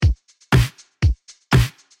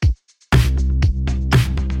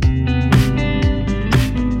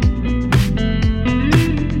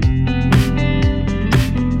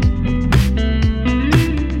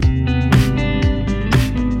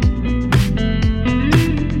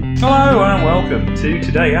welcome to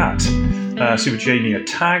Today at Super Junior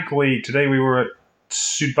Tag League. Today we were at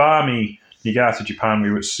Tsubame, Niigata, Japan.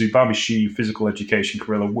 We were at Tsubamishi Physical Education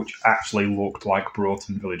Gorilla, which actually looked like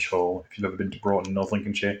Broughton Village Hall. If you've ever been to Broughton, North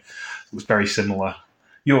Lincolnshire, it was very similar.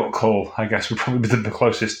 York Hall, I guess, would probably be the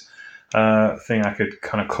closest thing I could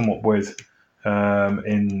kind of come up with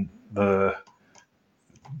in the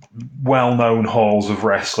well-known halls of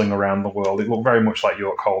wrestling around the world. It looked very much like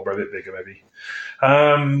York Hall, but a bit bigger maybe.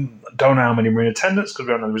 Don't know how many were in attendance because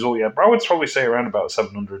we don't know the result yet, but I would probably say around about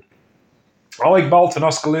 700. Oleg Bolton,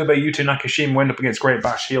 Oscar Lube, Yuto Nakashima went up against Great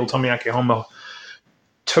Bash Heel, Tomoaki Honma,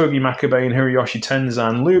 Togi Makabe and Hiroyoshi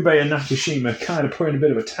Tenzan. Lube and Nakashima kind of putting a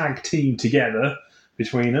bit of a tag team together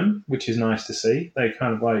between them, which is nice to see. They're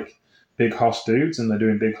kind of like big hoss dudes and they're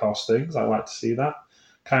doing big hoss things. I like to see that.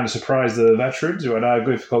 Kind of surprised the veterans who had a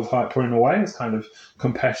difficult fight putting away. It's kind of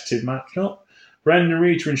competitive matchup. Ren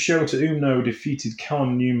Narita and Shota Umino defeated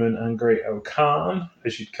Callum Newman and Great O'Khan,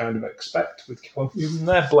 as you'd kind of expect with Callum Newman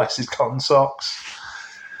there. Bless his cotton socks.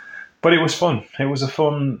 But it was fun. It was a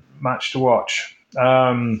fun match to watch.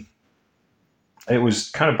 It was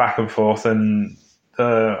kind of back and forth, and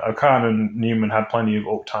O'Khan and Newman had plenty of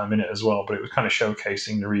uptime in it as well, but it was kind of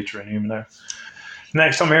showcasing Narita and Umino.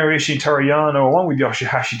 Next, Tomohiro Ishii and Toru Yano, along with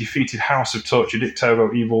Yoshihashi, defeated House of Touch, Dick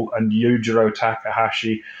Togo, Evil, and Yujiro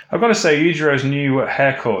Takahashi. I've got to say, Yujiro's new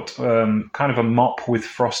haircut, kind of a mop with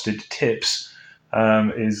frosted tips,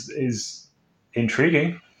 is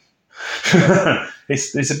intriguing.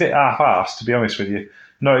 It's a bit half-assed, to be honest with you.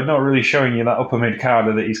 No, not really showing you that upper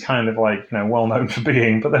mid-carder that he's kind of like, well known for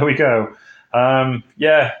being, but there we go.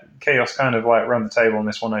 Chaos kind of like ran the table on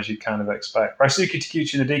this one, as you'd kind of expect. Ryusuke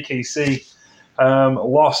Taguchi and the DKC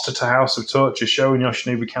lost to House of Touch, showing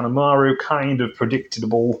Yoshinobu Kanemaru, kind of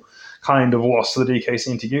predictable, kind of lost to the DKC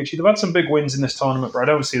and Taguchi. They've had some big wins in this tournament, but I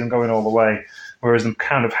don't see them going all the way, whereas the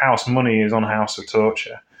kind of house money is on House of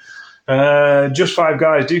Torture. Just five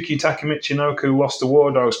guys, Dookie Takemichi Inoku lost to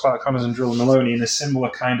War Dogs, Clark Connors and Drilla Maloney in a similar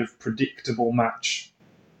kind of predictable match.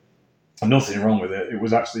 Nothing wrong with it. It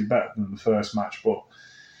was actually better than the first match, but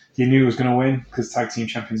you knew it was going to win because tag team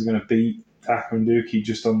champions are going to beat Taka and Dookie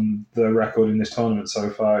just on the record in this tournament so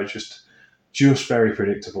far. It's just very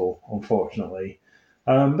predictable, unfortunately.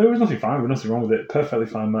 There was nothing wrong with it. Perfectly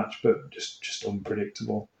fine match, but just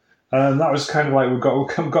unpredictable. That was kind of like we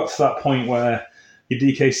got to that point where your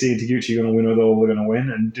DKC and Taguchi are going to win all they're going to win,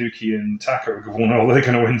 and Dookie and Taka are going to win all they're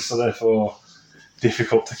going to win, so therefore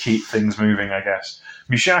difficult to keep things moving, I guess.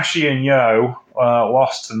 Musashi and Yo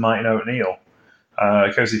lost to Mighty No O'Neill.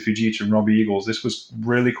 Kosi Fujita and Robbie Eagles. This was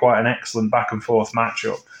really quite an excellent back and forth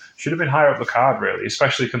matchup. Should have been higher up the card, really,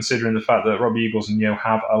 especially considering the fact that Robbie Eagles and Yo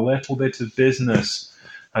have a little bit of business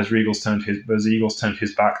as Eagles turned his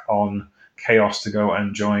back on Chaos to go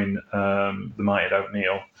and join the Mighty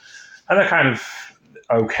O'Neill. And they're kind of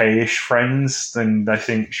okay-ish friends. Then I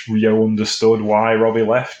think Yo understood why Robbie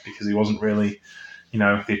left, because he wasn't really,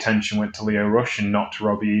 the attention went to Leo Rush and not to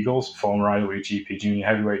Robbie Eagles, former IWGP Junior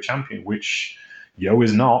Heavyweight Champion, which Yo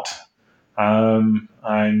is not.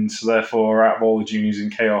 And so therefore, out of all the juniors in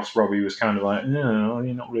Chaos, Robbie was kind of like, no,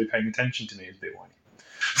 you're not really paying attention to me. It's a bit whiny.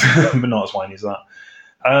 But not as whiny as that.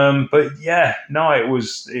 It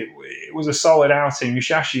was a solid outing.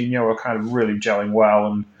 Musashi and Yo are kind of really gelling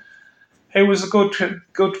well, and it was a good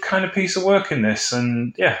kind of piece of work in this,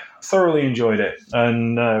 and thoroughly enjoyed it.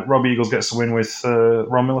 And Robbie Eagles gets the win with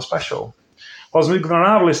Ron Miller Special. Los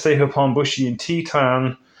Migrables, Tejo Bushi and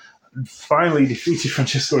Titan finally defeated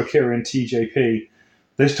Francesco Akira and TJP.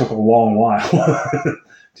 This took a long while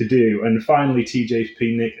to do, and finally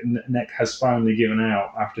TJP neck has finally given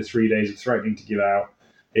out after 3 days of threatening to give out.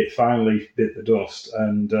 It finally bit the dust,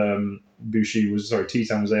 and Titan was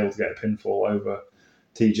able to get a pinfall over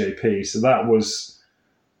TJP. So that was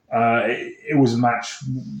it was a match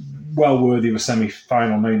well worthy of a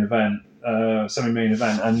semi-main event,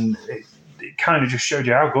 and it kind of just showed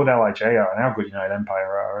you how good LIJ are and how good United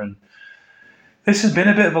Empire are. And this has been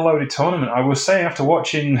a bit of a loaded tournament. I was saying I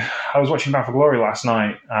was watching Battle for Glory last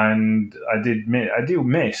night, and I do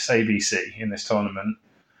miss ABC in this tournament.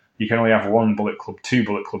 You can only have two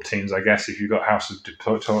Bullet Club teams, I guess, if you've got House of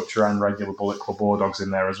Torture and regular Bullet Club War Dogs in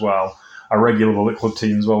there as well. A regular Bullet Club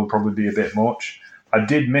team as well would probably be a bit much. I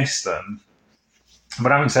did miss them.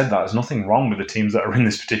 But having said that, there's nothing wrong with the teams that are in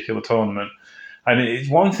this particular tournament. And it's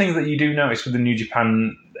one thing that you do notice with the New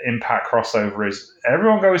Japan Impact crossover is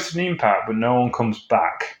everyone goes to the Impact, but no one comes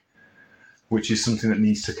back, which is something that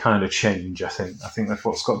needs to kind of change, I think. I think that's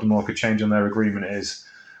what Scott D'Amore could change on their agreement is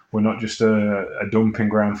we're not just a dumping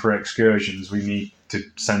ground for excursions. We need to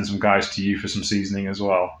send some guys to you for some seasoning as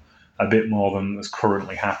well. A bit more than is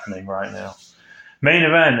currently happening right now. Main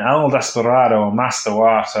event, El Desperado and Master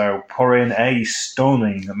Wato pour in a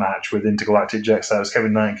stunning match with Intergalactic Jet Setters,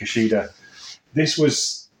 Kevin Knight and Kushida. This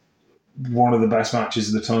was one of the best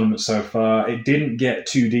matches of the tournament so far. It didn't get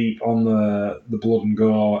too deep on the blood and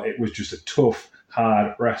gore. It was just a tough,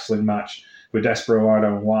 hard wrestling match with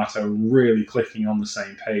Desperado and Wato really clicking on the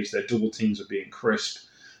same page. Their double teams are being crisp.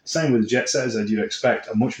 Same with the Jet Setters, as you'd expect,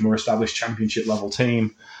 a much more established championship level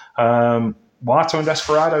team. Wato and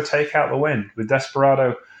Desperado take out the win, with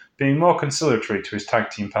Desperado being more conciliatory to his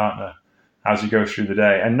tag team partner as we go through the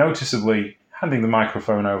day, and noticeably handing the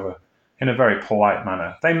microphone over in a very polite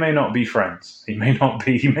manner. They may not be friends. He may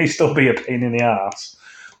still be a pain in the ass,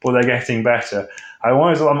 but they're getting better. I'm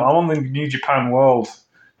on the New Japan World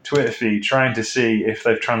Twitter feed trying to see if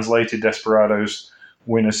they've translated Desperado's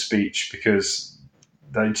winner's speech, because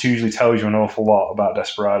that usually tells you an awful lot about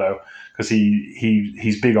Desperado, because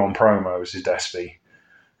he's big on promos, is Despy.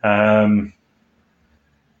 I'm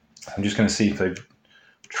just going to see if they've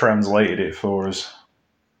translated it for us.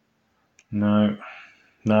 No,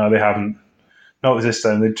 they haven't. Not this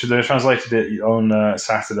time. They translated it on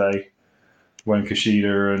Saturday when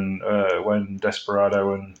Kushida and when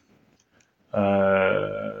Desperado and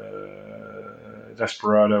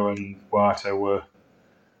Wato were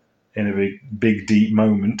in a big deep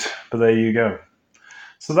moment. But there you go.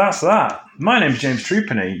 So that's that. My name's James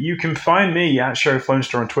Trupany. You can find me at Show Flone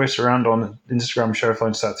Store on Twitter and on Instagram,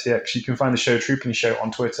 ShowFlones.tx. You can find the Show Trupany Show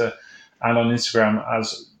on Twitter and on Instagram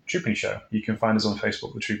as Trupany Show. You can find us on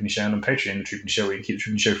Facebook, The Trupany Show, and on Patreon, The Trupany Show, where you keep The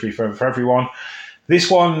Trupany Show free for everyone.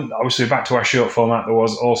 This one, obviously, back to our short format, there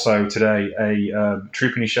was also today a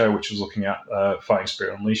Trupany Show, which was looking at Fighting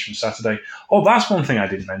Spirit Unleashed from Saturday. Oh, that's one thing I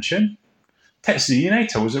didn't mention. Tetsuya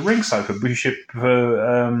Naito was at ringside for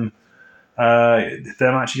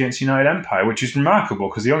their match against United Empire, which is remarkable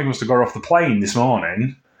because he only must have got off the plane this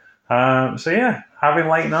morning. Having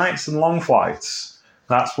late nights and long flights.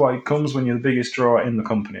 That's what it comes when you're the biggest draw in the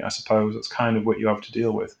company, I suppose. That's kind of what you have to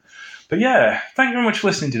deal with. But yeah, thank you very much for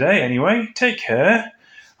listening today anyway. Take care.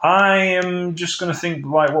 I am just going to think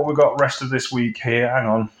like what we've got rest of this week here. Hang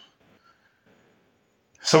on.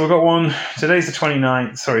 So we've got one. Today's the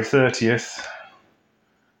 30th.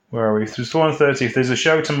 Where are we? There's one 30th. There's a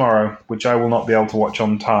show tomorrow, which I will not be able to watch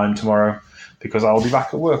on time tomorrow because I'll be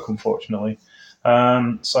back at work, unfortunately.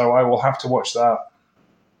 So I will have to watch that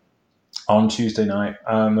on Tuesday night.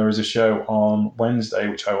 There is a show on Wednesday,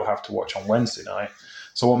 which I will have to watch on Wednesday night.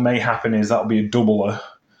 So what may happen is that'll be a doubler.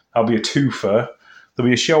 That'll be a twofer. There'll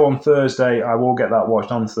be a show on Thursday. I will get that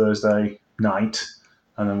watched on Thursday night,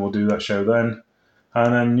 and then we'll do that show then.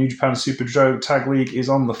 And then New Japan Super Tag League is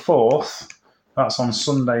on the 4th. That's on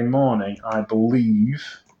Sunday morning, I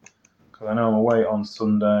believe, because I know I'm away on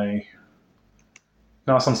Sunday.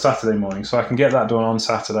 No, it's on Saturday morning, so I can get that done on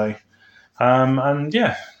Saturday. And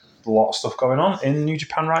yeah, a lot of stuff going on in New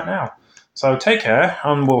Japan right now. So take care,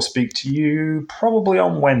 and we'll speak to you probably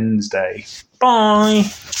on Wednesday. Bye!